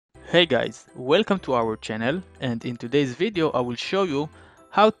Hey guys, welcome to our channel, and in today's video I will show you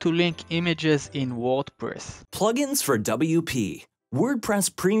how to link images in WordPress. Plugins for WP,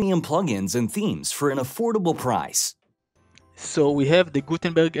 WordPress premium plugins and themes for an affordable price. So we have the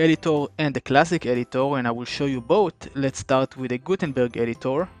Gutenberg Editor and the Classic Editor, and I will show you both. Let's start with the Gutenberg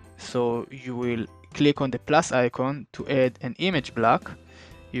Editor. So you will click on the plus icon to add an image block.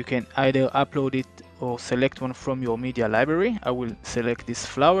 You can either upload it or select one from your media library. I will select this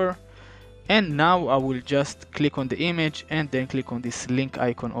flower. And now I will just click on the image and then click on this link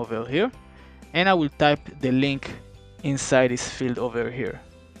icon over here. And I will type the link inside this field over here.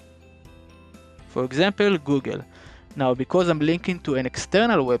 For example, Google. Now, because I'm linking to an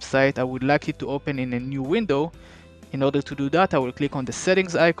external website, I would like it to open in a new window. In order to do that, I will click on the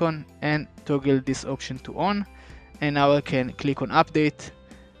settings icon and toggle this option to on. And now I can click on update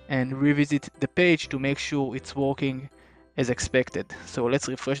and revisit the page to make sure it's working as expected. So let's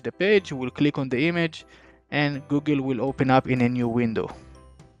refresh the page, we'll click on the image and Google will open up in a new window.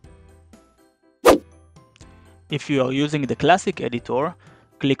 If you are using the classic editor,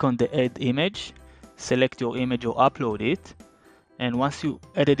 click on the add image, select your image or upload it, and once you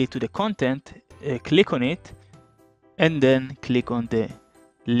added it to the content, click on it and then click on the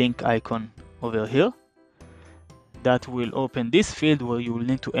link icon over here. That will open this field where you will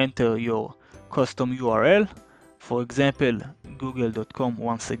need to enter your custom URL. For example, google.com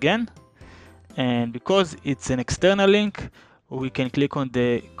once again. And because it's an external link, we can click on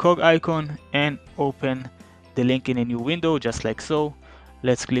the cog icon and open the link in a new window, just like so.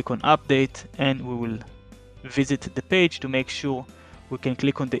 Let's click on update and we will visit the page to make sure we can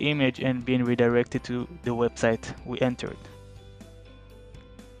click on the image and being redirected to the website we entered.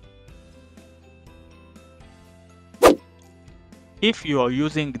 If you are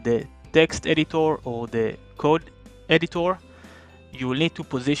using the text editor or the code editor, you will need to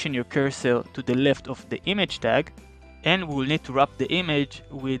position your cursor to the left of the image tag, and we will need to wrap the image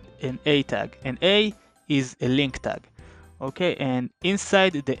with an A tag. An A is a link tag. Okay, and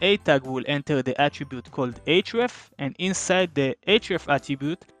inside the A tag we will enter the attribute called href, and inside the href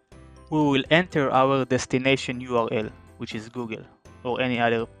attribute we will enter our destination URL, which is Google or any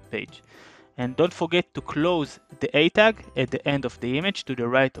other page. And don't forget to close the A tag at the end of the image to the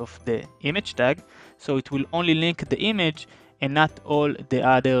right of the image tag, so it will only link the image and not all the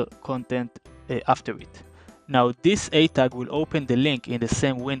other content after it. Now this A tag will open the link in the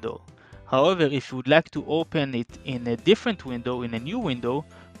same window. However, if you would like to open it in a different window, in a new window,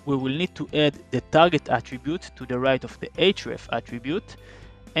 we will need to add the target attribute to the right of the href attribute,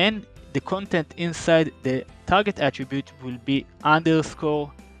 and the content inside the target attribute will be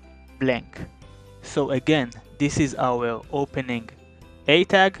underscore blank. So again, this is our opening A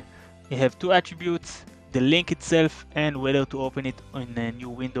tag. We have two attributes, the link itself and whether to open it in a new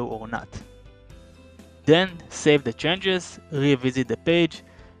window or not. Then save the changes, revisit the page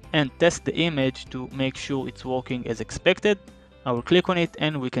and test the image to make sure it's working as expected. I will click on it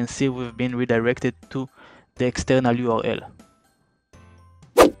and we can see we've been redirected to the external URL.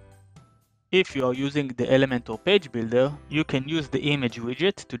 If you are using the Elementor page builder, you can use the image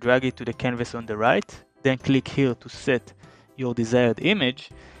widget to drag it to the canvas on the right, then click here to set your desired image,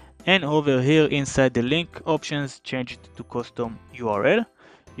 and over here inside the link options, change it to custom URL.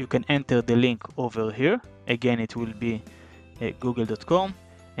 You can enter the link over here. Again, it will be google.com,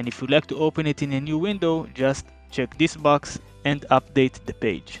 and if you'd like to open it in a new window, just check this box and update the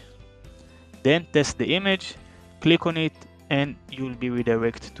page. Then test the image, click on it, and you'll be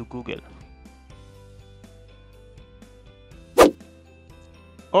redirected to Google.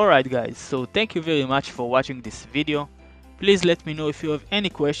 Alright guys, so thank you very much for watching this video. Please let me know if you have any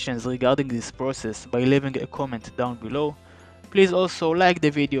questions regarding this process by leaving a comment down below. Please also like the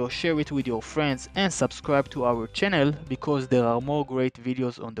video, share it with your friends and subscribe to our channel because there are more great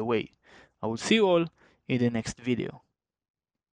videos on the way. I will see you all in the next video.